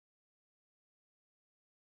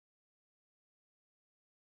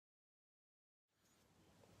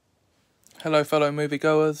Hello fellow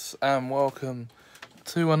moviegoers and welcome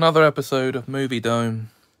to another episode of Movie Dome,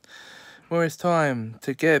 where it's time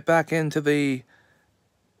to get back into the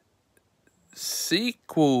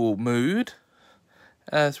sequel mood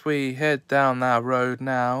as we head down that road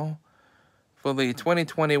now for the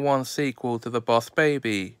 2021 sequel to The Boss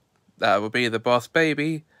Baby. That would be The Boss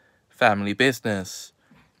Baby Family Business,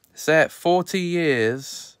 set 40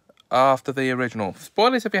 years after the original.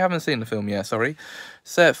 Spoilers if you haven't seen the film yet, sorry.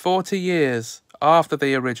 Set 40 years after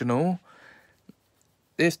the original.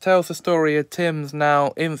 This tells the story of Tim's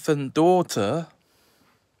now infant daughter,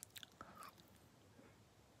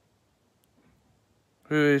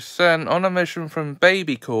 who is sent on a mission from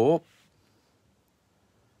Baby Corp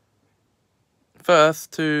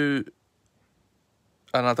first to,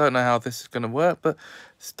 and I don't know how this is going to work, but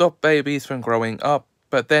stop babies from growing up,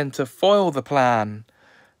 but then to foil the plan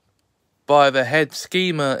by the head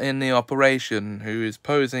schemer in the operation, who is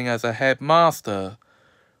posing as a headmaster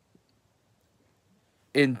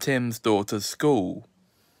in Tim's daughter's school.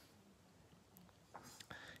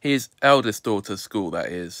 His eldest daughter's school, that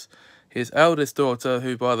is. His eldest daughter,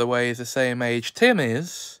 who, by the way, is the same age Tim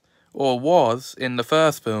is, or was, in the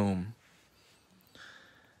first film.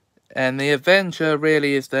 And the adventure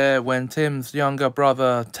really is there when Tim's younger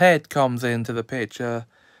brother, Ted, comes into the picture,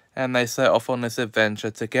 and they set off on this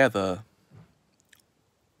adventure together.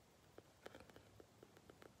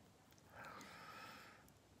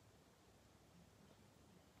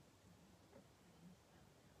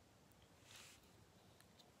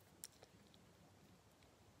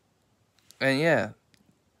 And yeah,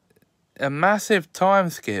 a massive time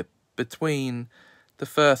skip between the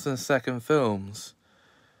first and second films.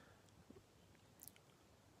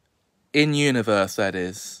 In universe, that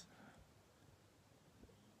is.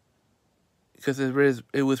 Because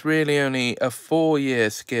it was really only a 4-year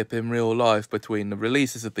skip in real life between the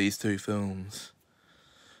releases of these two films.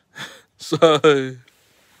 So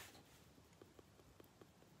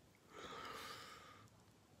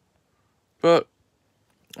but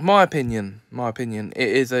my opinion,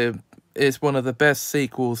 it's one of the best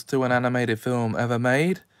sequels to an animated film ever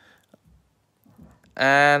made.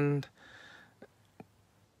 And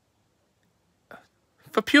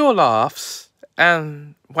for pure laughs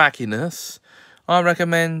and wackiness, I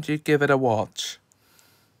recommend you give it a watch.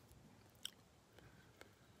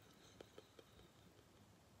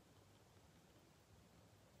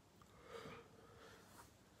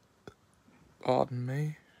 Pardon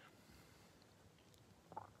me.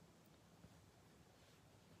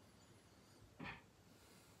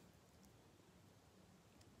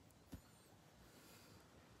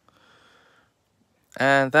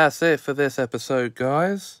 And that's it for this episode,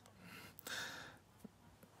 guys.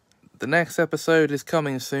 The next episode is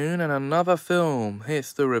coming soon, and another film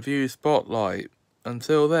hits the review spotlight.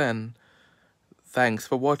 Until then, thanks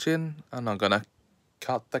for watching, and I'm gonna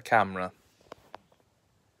cut the camera.